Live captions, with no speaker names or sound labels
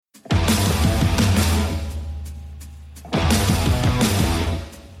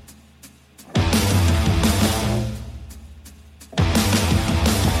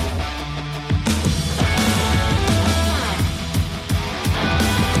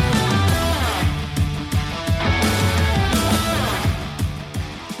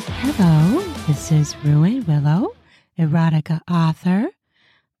This is Ruan, Willow, erotica author,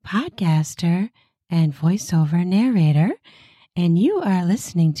 podcaster, and voiceover narrator, and you are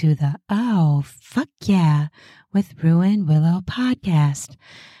listening to the Oh Fuck Yeah with Ruan Willow podcast.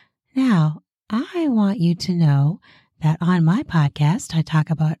 Now, I want you to know that on my podcast, I talk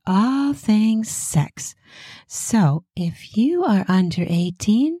about all things sex. So if you are under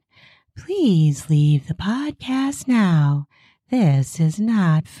 18, please leave the podcast now. This is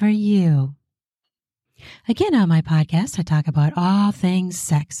not for you. Again, on my podcast, I talk about all things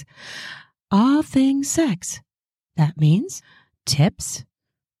sex. All things sex. That means tips,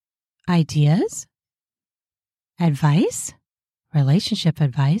 ideas, advice, relationship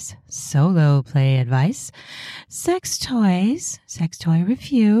advice, solo play advice, sex toys, sex toy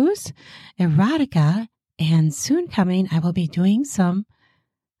reviews, erotica, and soon coming, I will be doing some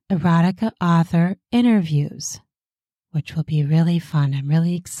erotica author interviews, which will be really fun. I'm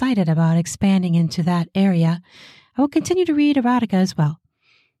really excited about expanding into that area. I will continue to read erotica as well.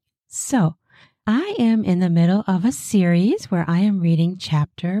 So, I am in the middle of a series where I am reading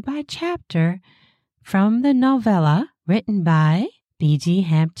chapter by chapter from the novella written by B.G.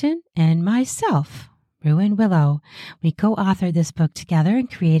 Hampton and myself, Ruan Willow. We co-authored this book together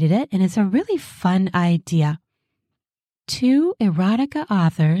and created it, and it's a really fun idea. Two erotica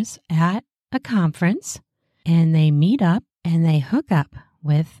authors at a conference, and they meet up and they hook up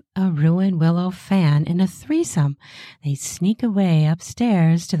with a Ruan Willow fan in a threesome. They sneak away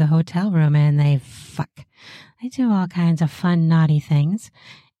upstairs to the hotel room and they fuck. They do all kinds of fun, naughty things,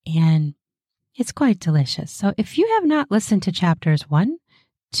 and it's quite delicious. So if you have not listened to chapters 1,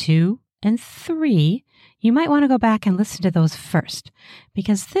 2, and 3, you might want to go back and listen to those first,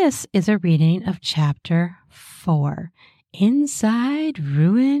 because this is a reading of chapter 4, Inside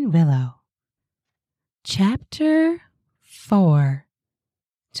Ruan Willow. Chapter 4.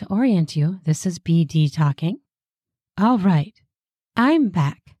 To orient you, this is BD talking. All right, I'm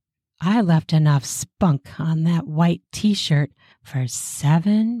back. I left enough spunk on that white t-shirt for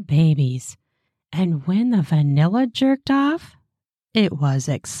 7 babies. And when the vanilla jerked off, it was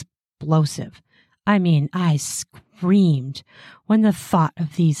explosive. I mean, I screamed when the thought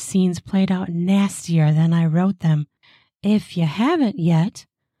of these scenes played out nastier than I wrote them. If you haven't yet,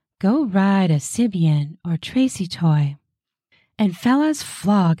 go ride a Sibian or Tracy toy. And fellas,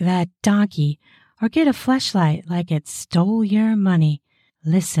 flog that donkey or get a fleshlight like it stole your money.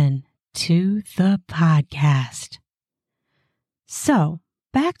 Listen to the podcast. So,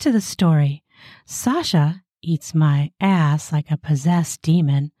 back to the story. Sasha eats my ass like a possessed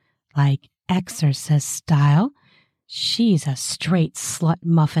demon, like Exorcist style. She's a straight slut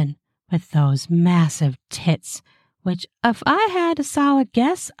muffin with those massive tits, which if I had a solid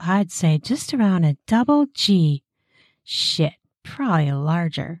guess, I'd say just around a double G. Shit, probably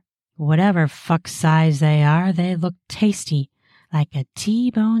larger. Whatever fuck size they are, they look tasty, like a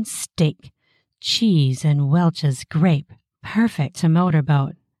T-bone steak. Cheese and Welch's grape, perfect to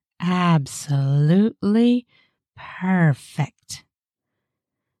motorboat. Absolutely perfect.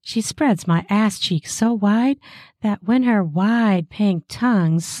 She spreads my ass cheeks so wide that when her wide pink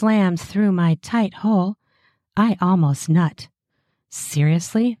tongue slams through my tight hole, I almost nut.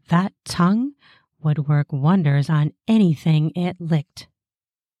 Seriously, that tongue would work wonders on anything it licked.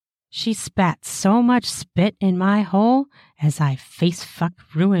 She spat so much spit in my hole as I face fuck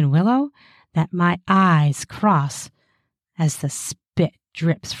Ruan Willow that my eyes cross as the spit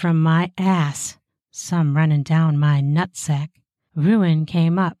drips from my ass, some running down my nutsack. Ruan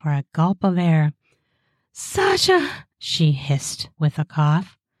came up for a gulp of air. "Sasha," she hissed with a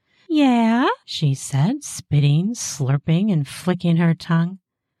cough. "Yeah," she said, spitting, slurping, and flicking her tongue.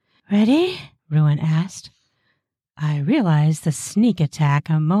 "Ready?" Ruan asked. I realized the sneak attack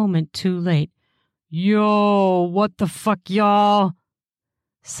a moment too late. "Yo, what the fuck, y'all?"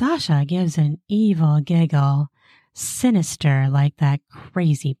 Sasha gives an evil giggle, sinister like that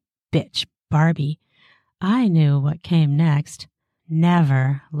crazy bitch Barbie. I knew what came next.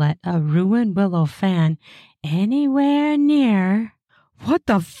 Never let a Ruan Willow fan anywhere near. "What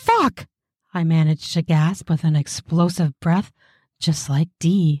the fuck?" I managed to gasp with an explosive breath, just like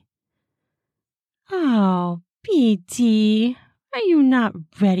Dee. "Oh, BD, are you not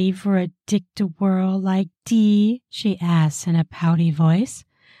ready for a Dictawhirl like Dee?" she asks in a pouty voice.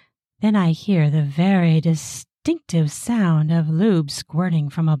 Then I hear the very distinctive sound of lube squirting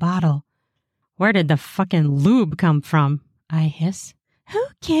from a bottle. "Where did the fucking lube come from?" I hiss. "Who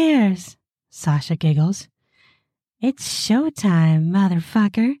cares?" Sasha giggles. "It's showtime,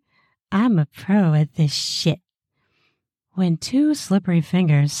 motherfucker. I'm a pro at this shit." When 2 slippery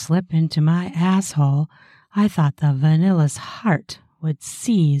fingers slip into my asshole, I thought the vanilla's heart would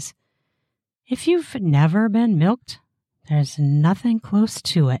seize. If you've never been milked, there's nothing close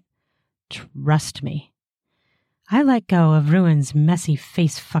to it. Trust me. I let go of Ruan's messy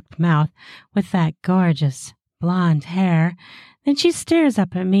face-fucked mouth with that gorgeous blonde hair. Then she stares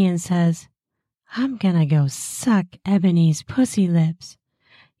up at me and says, I'm gonna go suck Ebony's pussy lips.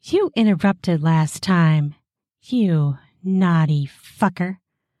 You interrupted last time, you naughty fucker.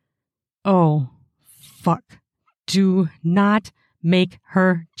 Oh, fuck. Do not make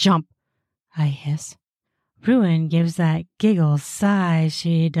her jump, I hiss. Ruan gives that giggle sigh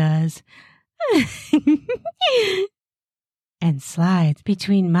she does and slides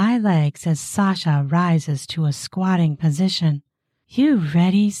between my legs as Sasha rises to a squatting position. You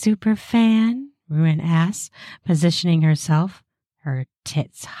ready, super fan? Ruan asks, positioning herself, her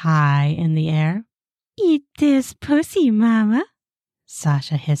tits high in the air. Eat this pussy, mama,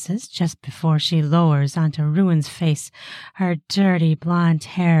 Sasha hisses just before she lowers onto Ruan's face, her dirty blonde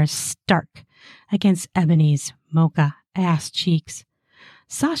hair stark against Ebony's mocha ass cheeks.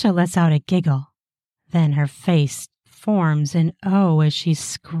 Sasha lets out a giggle. Then her face forms an O as she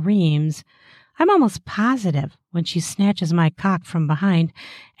screams. I'm almost positive when she snatches my cock from behind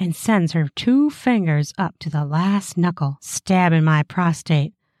and sends her 2 fingers up to the last knuckle, stabbing my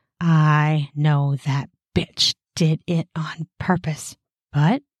prostate. I know that bitch did it on purpose.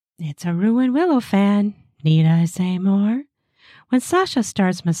 But it's a Ruan Willow fan. Need I say more? When Sasha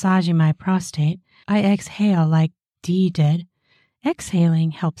starts massaging my prostate, I exhale like Dee did.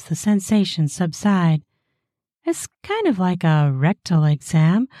 Exhaling helps the sensation subside. It's kind of like a rectal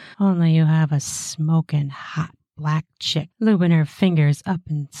exam, only you have a smoking hot black chick lubing her fingers up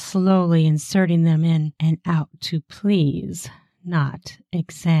and slowly inserting them in and out to please, not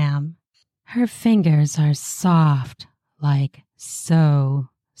exam. Her fingers are soft, like so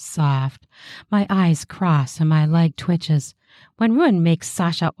soft. My eyes cross and my leg twitches. When Ruan makes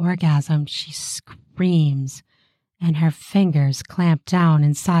Sasha orgasm, she screams, and her fingers clamp down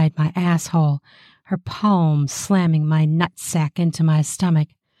inside my asshole, her palm slamming my nutsack into my stomach.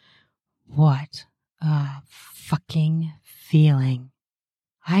 What a fucking feeling.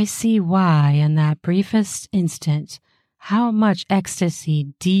 I see why in that briefest instant how much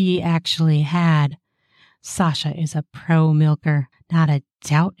ecstasy Dee actually had. Sasha is a pro-milker, not a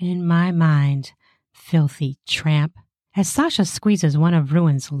doubt in my mind. Filthy tramp. As Sasha squeezes one of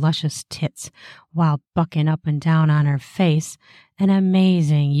Ruan's luscious tits while bucking up and down on her face, an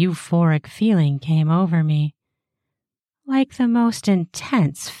amazing euphoric feeling came over me. Like the most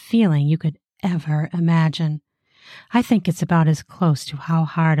intense feeling you could ever imagine. I think it's about as close to how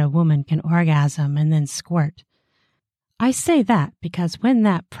hard a woman can orgasm and then squirt. I say that because when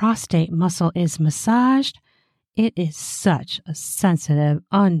that prostate muscle is massaged, it is such a sensitive,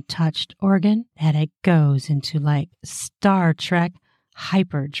 untouched organ that it goes into like Star Trek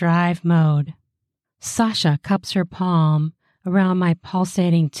hyperdrive mode. Sasha cups her palm around my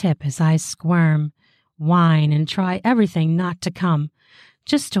pulsating tip as I squirm, whine, and try everything not to come,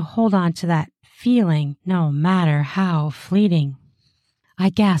 just to hold on to that feeling, no matter how fleeting. I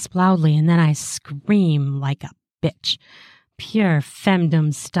gasp loudly and then I scream like a bitch, pure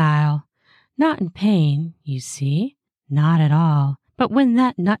femdom style. Not in pain, you see, not at all. But when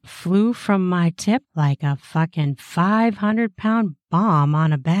that nut flew from my tip like a fucking 500-pound bomb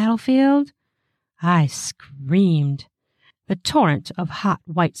on a battlefield, I screamed. The torrent of hot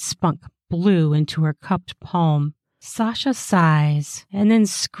white spunk blew into her cupped palm. Sasha sighs and then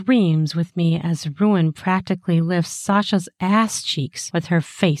screams with me as Ruan practically lifts Sasha's ass cheeks with her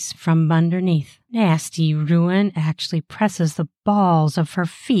face from underneath. Nasty Ruan actually presses the balls of her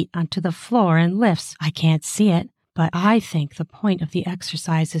feet onto the floor and lifts. I can't see it, but I think the point of the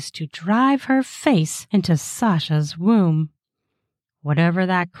exercise is to drive her face into Sasha's womb. Whatever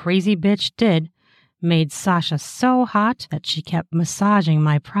that crazy bitch did made Sasha so hot that she kept massaging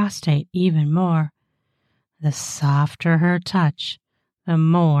my prostate even more. The softer her touch, the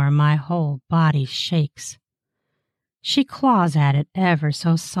more my whole body shakes. She claws at it ever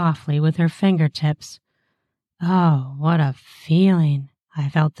so softly with her fingertips. Oh, what a feeling. I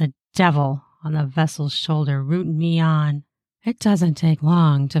felt the devil on the vessel's shoulder rooting me on. It doesn't take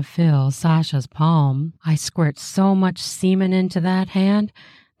long to fill Sasha's palm. I squirt so much semen into that hand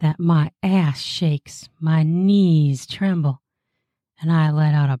that my ass shakes, my knees tremble, and I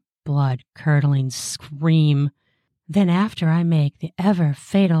let out a blood-curdling scream. Then after I make the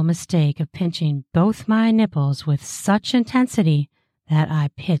ever-fatal mistake of pinching both my nipples with such intensity that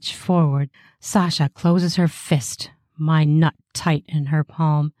I pitch forward, Sasha closes her fist, my nut tight in her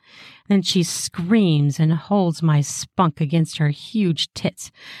palm. Then she screams and holds my spunk against her huge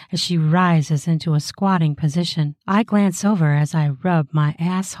tits as she rises into a squatting position. I glance over as I rub my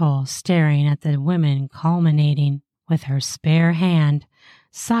asshole, staring at the women culminating. With her spare hand,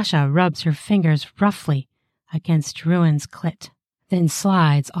 Sasha rubs her fingers roughly against Ruan's clit, then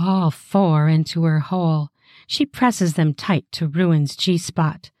slides all four into her hole. She presses them tight to Ruan's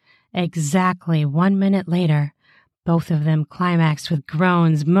G-spot. Exactly 1 minute later, both of them climaxed with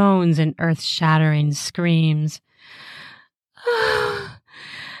groans, moans, and earth-shattering screams. Oh,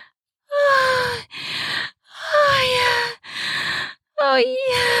 oh, oh, yeah. Oh,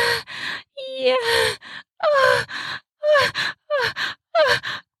 yeah. Yeah. Oh, oh, oh, oh,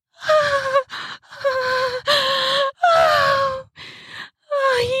 oh, oh,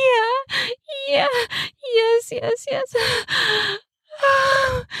 oh, yeah. Yeah. Yes, yes, yes.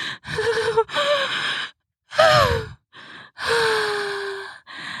 Oh, oh,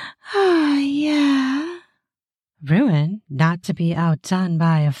 oh, yeah. Ruan, not to be outdone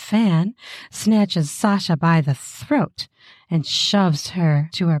by a fan, snatches Sasha by the throat and shoves her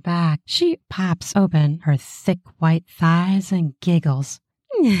to her back. She pops open her thick white thighs and giggles.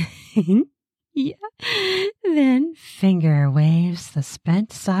 Yeah. Then finger waves the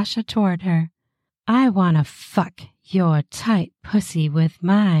spent Sasha toward her. I wanna fuck your tight pussy with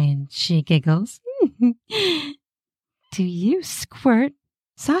mine, she giggles. Do you squirt?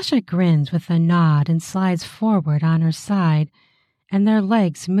 Sasha grins with a nod and slides forward on her side, and their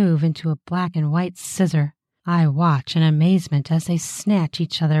legs move into a black and white scissor. I watch in amazement as they snatch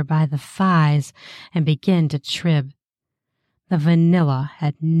each other by the thighs and begin to trib. The vanilla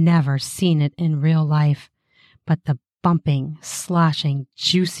had never seen it in real life, but the bumping, sloshing,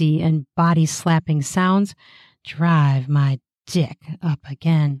 juicy, and body-slapping sounds drive my dick up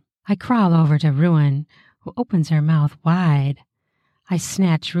again. I crawl over to Ruan, who opens her mouth wide. I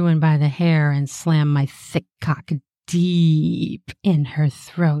snatch Ruan by the hair and slam my thick cock deep in her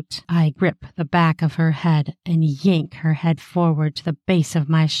throat. I grip the back of her head and yank her head forward to the base of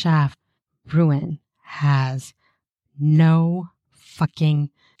my shaft. Ruan has no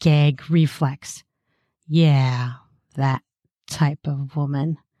fucking gag reflex. Yeah, that type of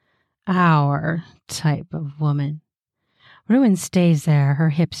woman. Our type of woman. Ruan stays there,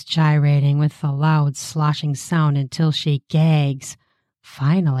 her hips gyrating with a loud sloshing sound until she gags.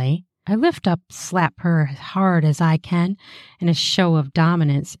 Finally, I lift up, slap her as hard as I can in a show of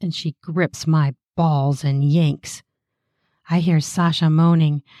dominance, and she grips my balls and yanks. I hear Sasha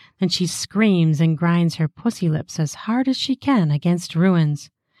moaning, then she screams and grinds her pussy lips as hard as she can against Ruan's.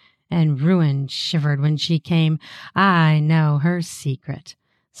 And Ruan shivered when she came. I know her secret.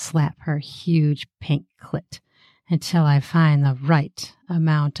 Slap her huge pink clit until I find the right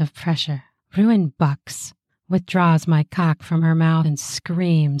amount of pressure. Ruan bucks, withdraws my cock from her mouth and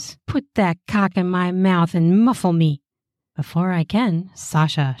screams, "Put that cock in my mouth and muffle me." Before I can,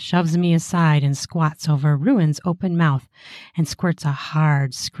 Sasha shoves me aside and squats over Ruan's open mouth and squirts a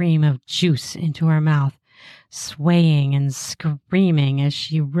hard scream of juice into her mouth, swaying and screaming as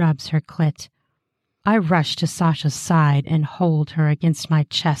she rubs her clit. I rush to Sasha's side and hold her against my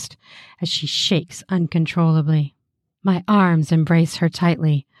chest as she shakes uncontrollably. My arms embrace her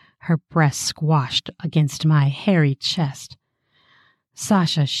tightly, her breast squashed against my hairy chest.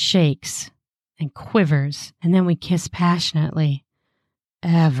 Sasha shakes and quivers, and then we kiss passionately.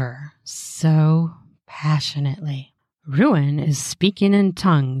 Ever so passionately. Ruan is speaking in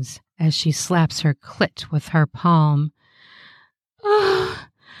tongues as she slaps her clit with her palm. Oh,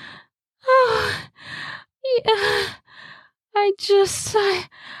 yeah, I just, oh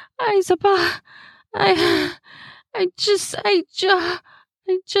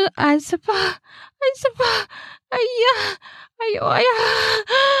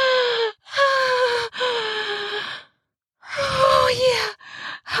yeah,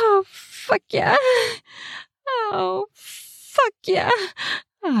 oh fuck yeah, oh fuck yeah,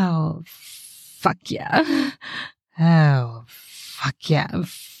 oh fuck yeah, oh fuck yeah,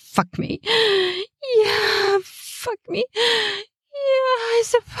 fuck me, yeah, fuck me, yeah, I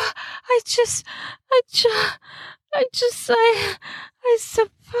suppose,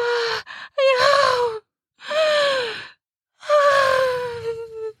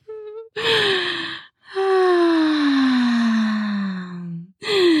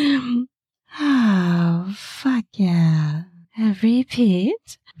 oh, fuck yeah.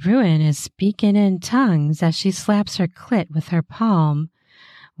 Repeat. Ruan is speaking in tongues as she slaps her clit with her palm,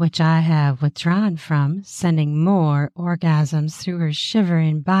 which I have withdrawn from, sending more orgasms through her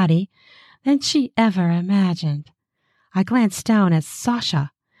shivering body than she ever imagined. I glance down at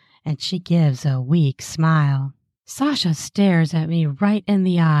Sasha, and she gives a weak smile. Sasha stares at me right in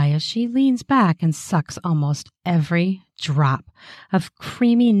the eye as she leans back and sucks almost every drop of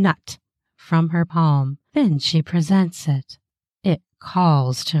creamy nut from her palm. Then she presents it. It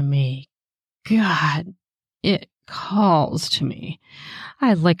calls to me. God, it calls to me.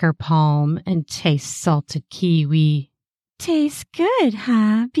 I lick her palm and taste salted kiwi. Tastes good,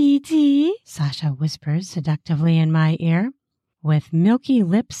 huh, BT? Sasha whispers seductively in my ear. With milky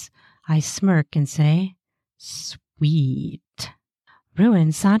lips, I smirk and say, sweet.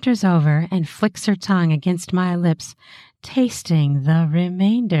 Ruan saunters over and flicks her tongue against my lips, tasting the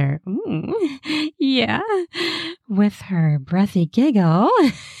remainder. Yeah, with her breathy giggle.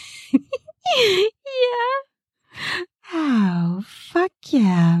 Yeah. Oh, fuck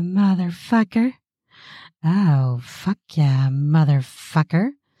yeah, motherfucker. Oh, fuck yeah,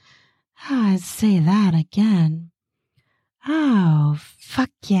 motherfucker. I'd say that again. Oh, fuck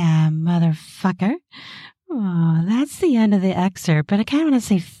yeah, motherfucker. Oh, that's the end of the excerpt, but I kind of want to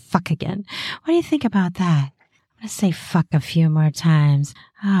say fuck again. What do you think about that? I'm going to say fuck a few more times.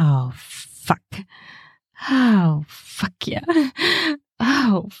 Oh, fuck. Oh, fuck yeah.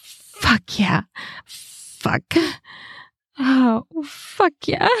 Oh, fuck yeah. Fuck. Oh, fuck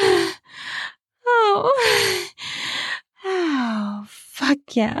yeah. Oh. Oh, fuck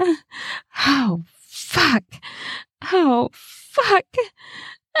yeah. Oh, fuck. Oh, fuck.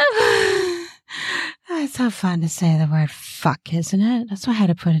 Oh. It's so fun to say the word fuck, isn't it? That's why I had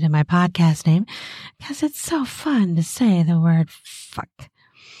to put it in my podcast name, because it's so fun to say the word fuck.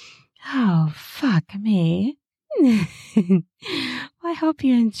 Oh, fuck me. Well, I hope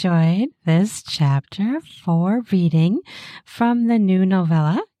you enjoyed this chapter 4 reading from the new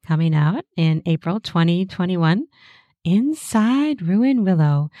novella coming out in April 2021, Inside Ruan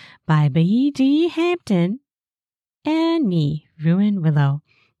Willow by B.D. Hampton and me, Ruan Willow.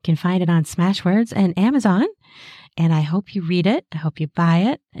 You can find it on Smashwords and Amazon. And I hope you read it. I hope you buy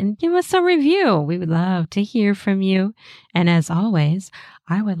it and give us a review. We would love to hear from you. And as always,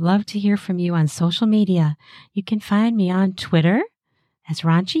 I would love to hear from you on social media. You can find me on Twitter as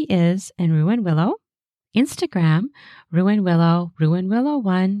Raunchy Is and Ruan Willow, Instagram, Ruan Willow, Ruan Willow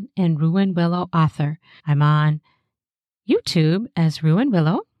 1, and Ruan Willow Author. I'm on YouTube as Ruan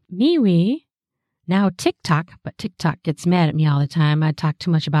Willow, MeWe, now TikTok, but TikTok gets mad at me all the time. I talk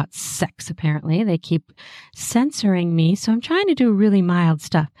too much about sex, apparently. They keep censoring me, so I'm trying to do really mild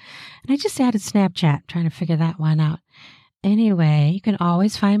stuff. And I just added Snapchat, trying to figure that one out. Anyway, you can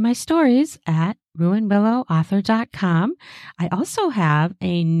always find my stories at ruanwillowauthor.com. I also have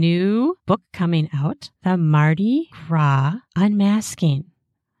a new book coming out, The Mardi Gras Unmasking.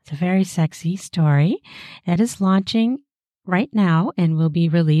 It's a very sexy story that is launching right now and will be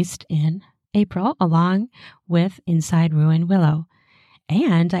released in April, along with Inside Ruan Willow.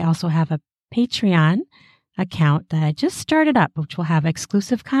 And I also have a Patreon account that I just started up, which will have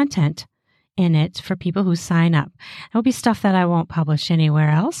exclusive content in it for people who sign up. It'll be stuff that I won't publish anywhere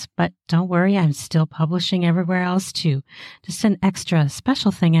else, but don't worry, I'm still publishing everywhere else too. Just an extra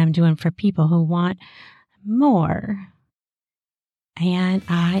special thing I'm doing for people who want more. And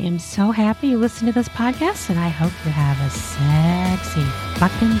I am so happy you listened to this podcast, and I hope you have a sexy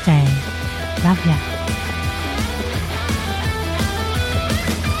fucking day. Love ya.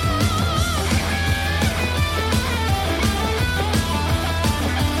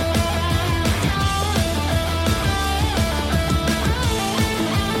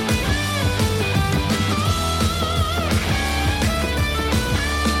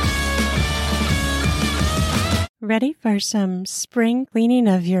 Ready for some spring cleaning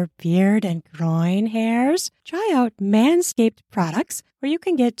of your beard and groin hairs? Try out Manscaped products, where you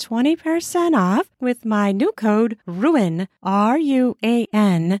can get 20% off with my new code RUAN,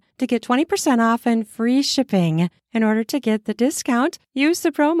 RUAN, to get 20% off and free shipping. In order to get the discount, use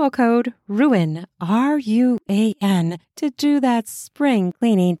the promo code RUAN, RUAN, to do that spring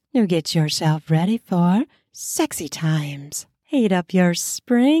cleaning to get yourself ready for sexy times. Heat up your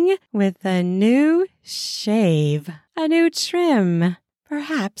spring with a new shave, a new trim.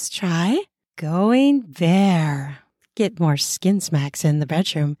 Perhaps try going bare. Get more skin smacks in the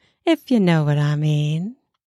bedroom, if you know what I mean.